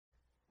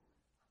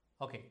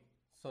Okay,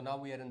 so now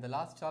we are in the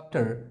last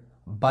chapter,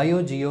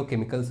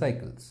 Biogeochemical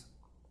Cycles.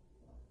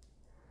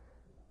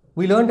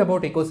 We learned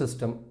about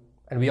ecosystem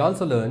and we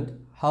also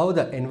learned how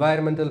the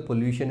environmental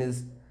pollution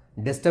is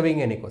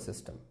disturbing an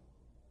ecosystem.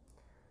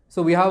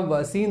 So we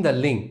have seen the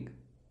link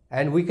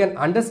and we can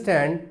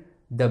understand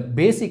the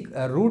basic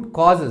root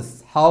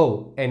causes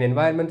how an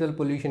environmental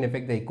pollution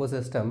affect the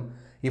ecosystem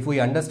if we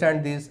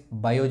understand these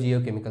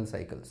biogeochemical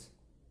cycles.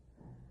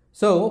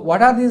 So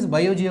what are these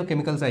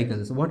biogeochemical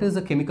cycles? What is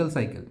a chemical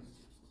cycle?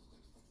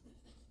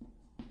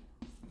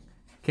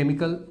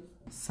 Chemical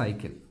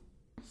cycle.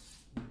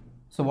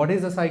 So what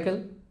is a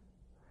cycle?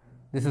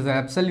 This is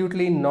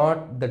absolutely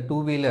not the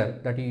two-wheeler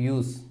that you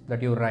use,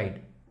 that you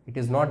ride. It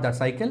is not that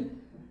cycle.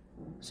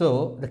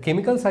 So the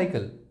chemical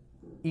cycle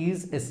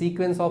is a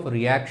sequence of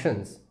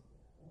reactions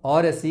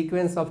or a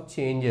sequence of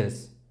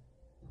changes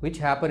which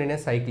happen in a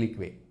cyclic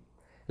way.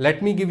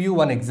 Let me give you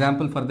one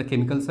example for the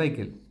chemical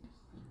cycle.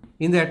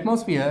 In the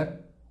atmosphere,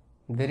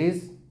 there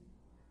is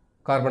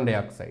carbon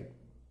dioxide.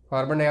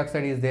 Carbon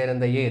dioxide is there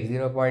in the air,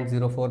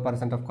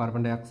 0.04% of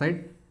carbon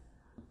dioxide.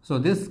 So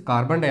this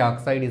carbon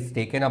dioxide is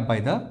taken up by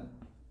the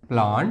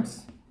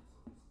plants.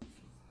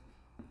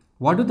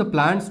 What do the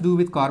plants do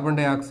with carbon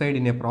dioxide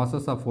in a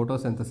process of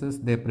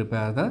photosynthesis? They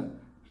prepare the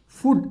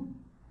food,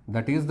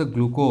 that is the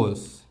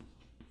glucose.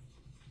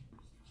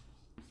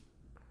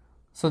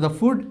 So the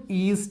food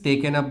is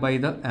taken up by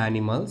the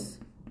animals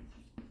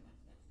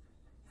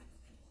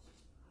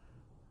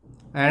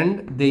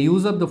and they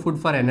use up the food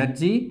for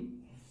energy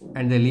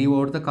and they leave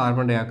out the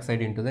carbon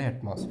dioxide into the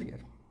atmosphere.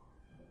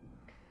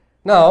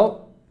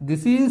 Now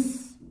this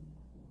is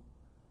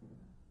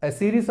a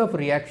series of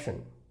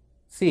reaction.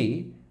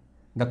 See,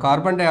 the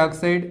carbon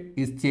dioxide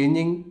is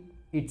changing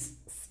its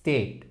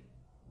state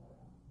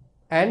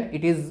and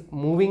it is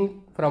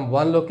moving from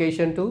one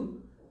location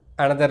to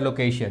another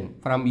location,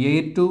 from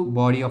air to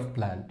body of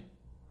plant,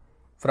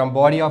 from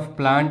body of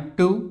plant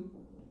to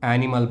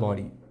animal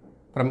body,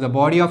 from the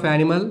body of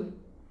animal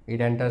it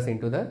enters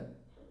into the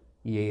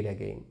air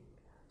again.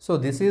 So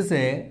this is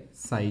a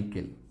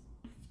cycle.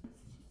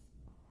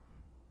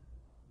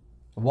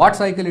 What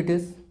cycle it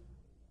is?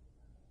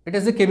 It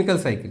is a chemical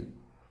cycle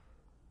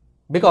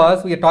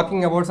because we are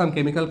talking about some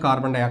chemical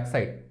carbon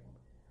dioxide.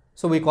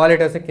 So we call it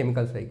as a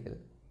chemical cycle.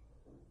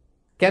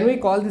 Can we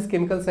call this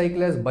chemical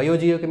cycle as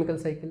biogeochemical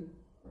cycle?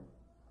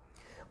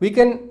 We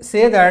can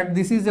say that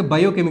this is a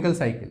biochemical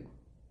cycle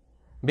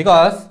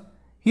because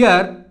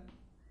here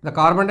the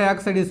carbon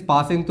dioxide is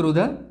passing through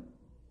the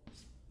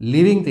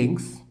living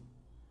things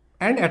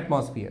and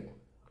atmosphere.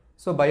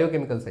 So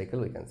biochemical cycle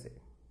we can say.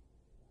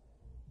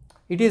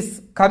 It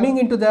is coming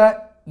into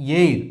the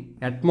air,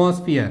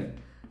 atmosphere.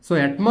 So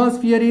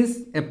atmosphere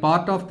is a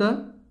part of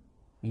the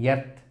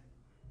earth.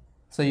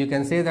 So you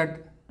can say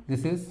that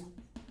this is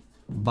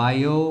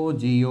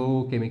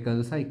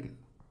biogeochemical cycle.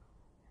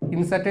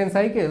 In certain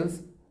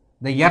cycles,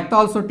 the earth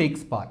also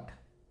takes part.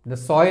 The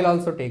soil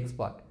also takes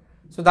part.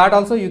 So that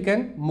also you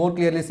can more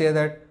clearly say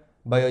that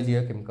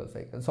biogeochemical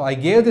cycle. So I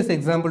gave this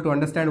example to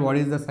understand what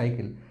is the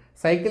cycle.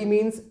 Cycle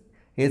means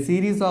a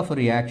series of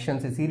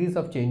reactions, a series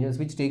of changes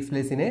which takes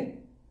place in a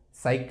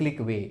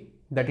cyclic way.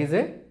 That is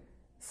a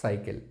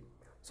cycle.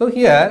 So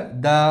here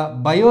the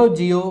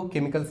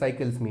biogeochemical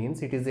cycles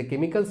means it is a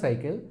chemical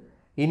cycle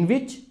in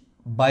which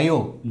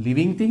bio,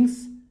 living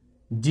things,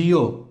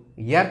 geo,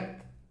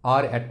 earth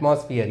or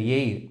atmosphere,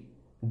 air,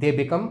 they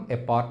become a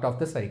part of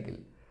the cycle.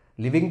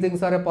 Living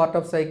things are a part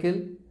of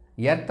cycle,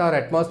 earth or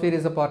atmosphere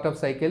is a part of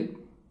cycle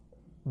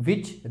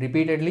which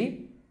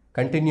repeatedly,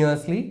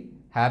 continuously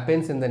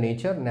happens in the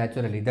nature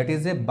naturally. That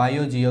is a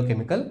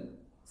biogeochemical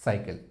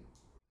cycle.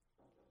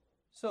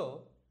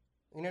 So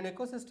in an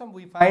ecosystem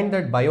we find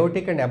that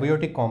biotic and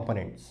abiotic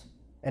components.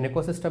 An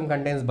ecosystem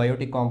contains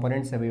biotic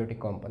components, abiotic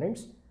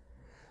components.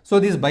 So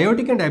these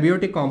biotic and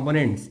abiotic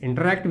components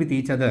interact with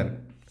each other.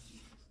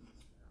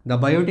 The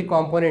biotic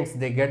components,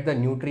 they get the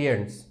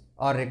nutrients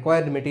or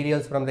required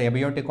materials from the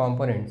abiotic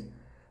components.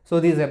 So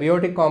these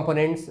abiotic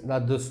components are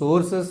the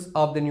sources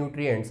of the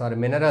nutrients or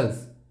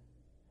minerals.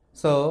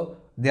 So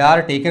they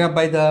are taken up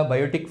by the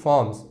biotic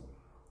forms.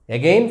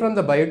 Again from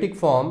the biotic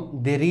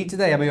form, they reach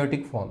the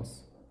abiotic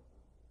forms.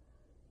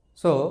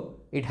 So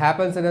it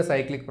happens in a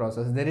cyclic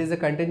process. There is a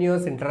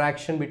continuous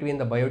interaction between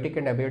the biotic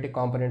and abiotic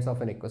components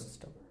of an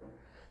ecosystem.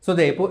 So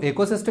the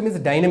ecosystem is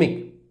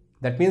dynamic.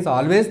 That means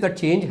always the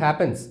change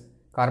happens.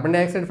 Carbon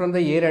dioxide from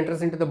the air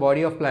enters into the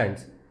body of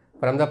plants.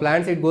 From the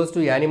plants it goes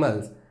to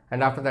animals,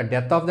 and after the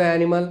death of the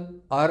animal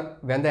or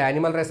when the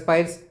animal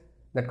respires,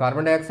 that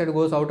carbon dioxide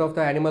goes out of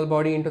the animal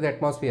body into the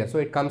atmosphere. So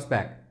it comes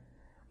back.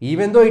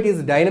 Even though it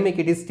is dynamic,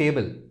 it is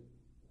stable.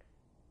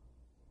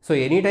 So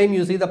anytime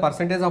you see the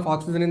percentage of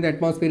oxygen in the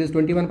atmosphere is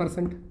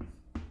 21%.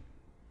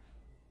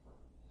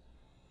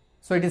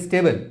 So it is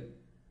stable.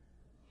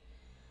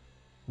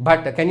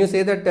 But can you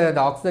say that the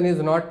oxygen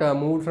is not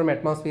moved from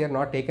atmosphere,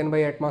 not taken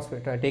by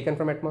atmosphere, taken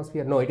from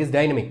atmosphere? No, it is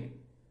dynamic.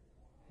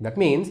 That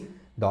means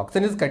the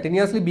oxygen is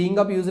continuously being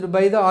used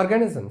by the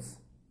organisms,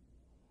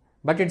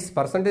 but its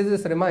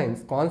percentages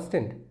remains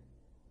constant.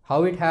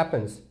 How it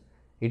happens?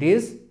 It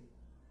is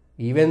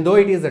even though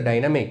it is a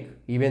dynamic,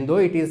 even though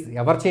it is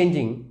ever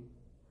changing,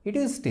 it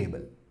is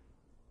stable.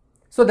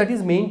 So that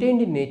is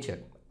maintained in nature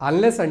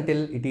unless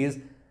until it is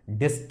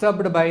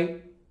disturbed by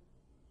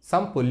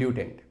some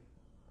pollutant.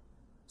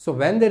 So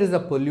when there is a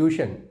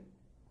pollution,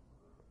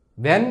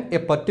 when a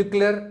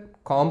particular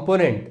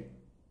component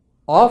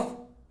of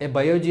a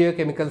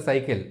biogeochemical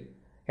cycle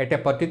at a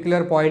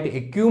particular point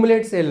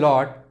accumulates a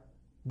lot,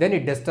 then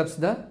it disturbs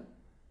the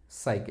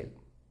cycle.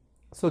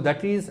 So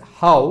that is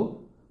how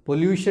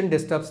pollution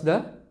disturbs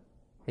the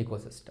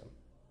ecosystem.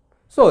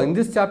 So in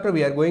this chapter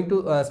we are going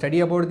to study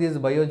about these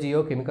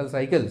biogeochemical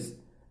cycles,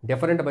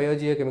 different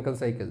biogeochemical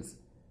cycles,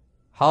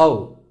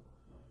 how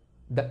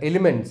the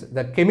elements,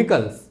 the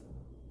chemicals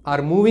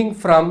are moving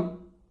from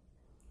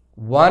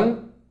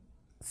one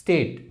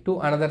state to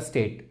another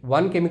state,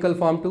 one chemical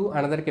form to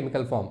another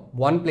chemical form,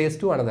 one place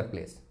to another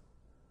place.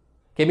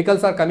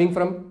 Chemicals are coming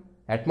from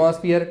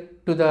atmosphere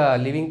to the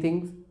living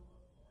things,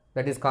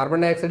 that is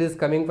carbon dioxide is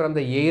coming from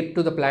the air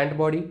to the plant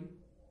body,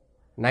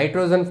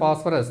 nitrogen,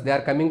 phosphorus, they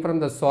are coming from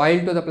the soil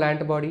to the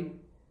plant body,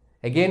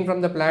 again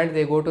from the plant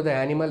they go to the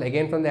animal,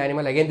 again from the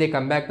animal again they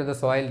come back to the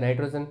soil,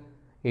 nitrogen,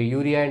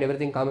 urea and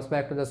everything comes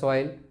back to the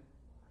soil,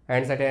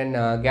 and certain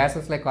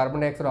gases like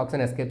carbon dioxide,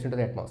 oxygen escapes into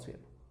the atmosphere.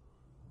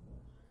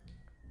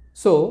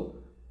 So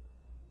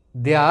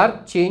they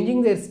are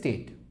changing their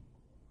state.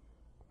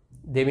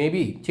 They may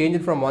be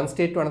changed from one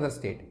state to another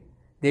state.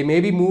 They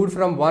may be moved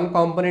from one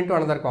component to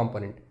another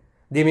component.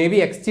 They may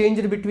be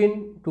exchanged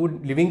between two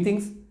living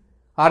things,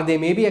 or they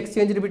may be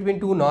exchanged between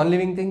two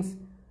non-living things.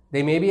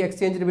 They may be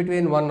exchanged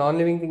between one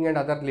non-living thing and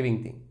other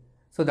living thing.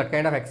 So that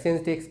kind of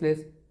exchange takes place.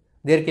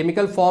 Their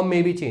chemical form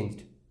may be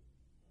changed.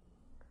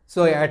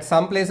 So at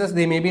some places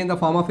they may be in the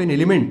form of an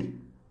element.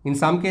 In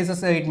some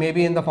cases it may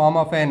be in the form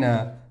of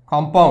an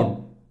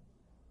compound.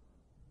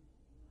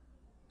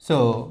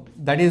 So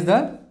that is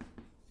the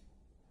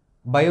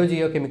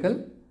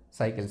biogeochemical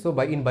cycle. So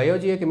in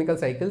biogeochemical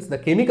cycles, the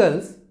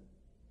chemicals,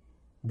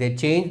 they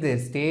change their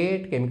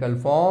state, chemical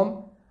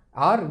form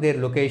or their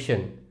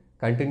location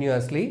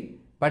continuously,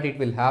 but it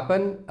will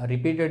happen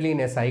repeatedly in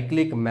a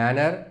cyclic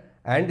manner,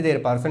 and their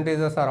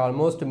percentages are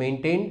almost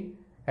maintained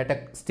at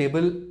a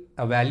stable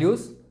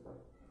values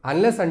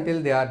unless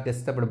until they are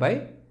disturbed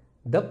by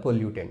the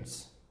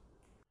pollutants.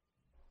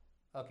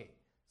 Okay,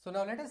 so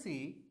now let us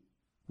see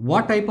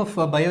what type of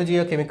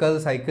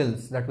biogeochemical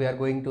cycles that we are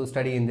going to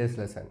study in this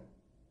lesson.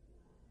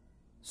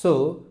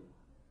 So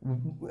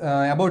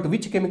about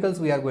which chemicals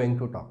we are going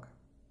to talk.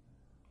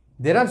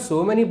 There are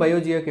so many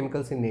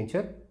biogeochemicals in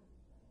nature,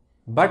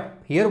 but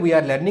here we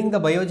are learning the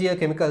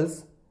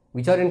biogeochemicals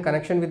which are in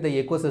connection with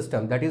the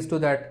ecosystem, that is to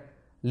that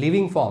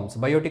living forms,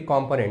 biotic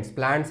components,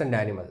 plants and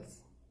animals.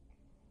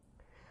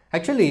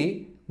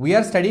 Actually, we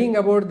are studying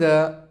about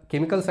the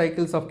chemical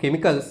cycles of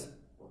chemicals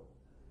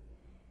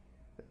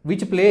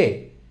which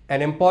play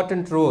an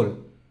important role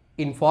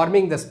in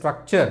forming the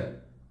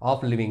structure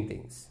of living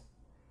things.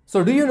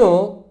 So do you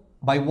know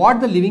by what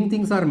the living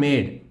things are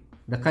made,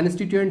 the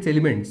constituent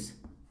elements?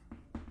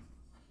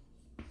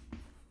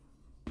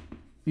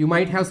 You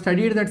might have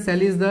studied that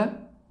cell is the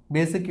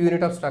basic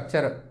unit of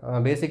structure,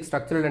 basic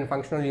structural and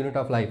functional unit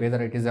of life,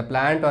 whether it is a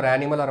plant or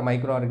animal or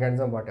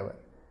microorganism, whatever.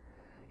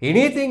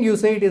 Anything you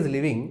say it is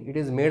living, it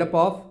is made up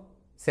of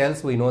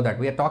cells, we know that.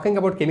 We are talking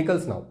about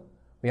chemicals now.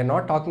 We are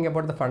not talking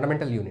about the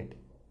fundamental unit.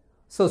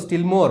 So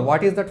still more,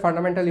 what is that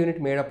fundamental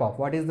unit made up of?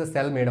 What is the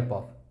cell made up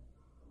of?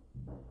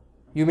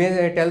 You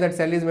may tell that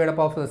cell is made up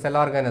of cell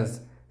organelles.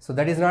 So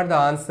that is not the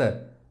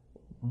answer.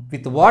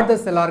 With what the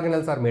cell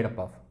organelles are made up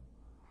of?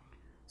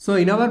 So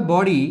in our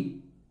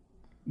body,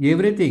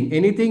 everything,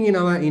 anything in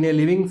a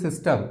living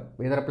system,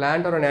 whether a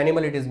plant or an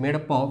animal, it is made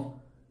up of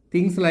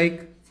things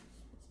like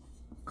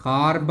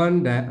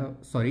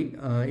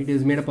it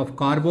is made up of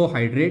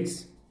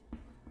carbohydrates,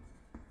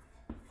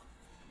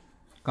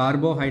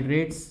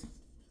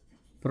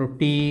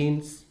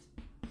 proteins,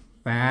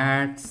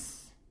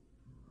 fats,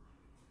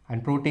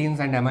 and proteins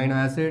and amino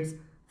acids,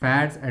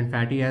 fats and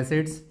fatty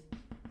acids,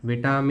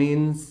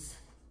 vitamins,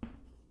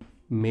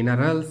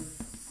 minerals,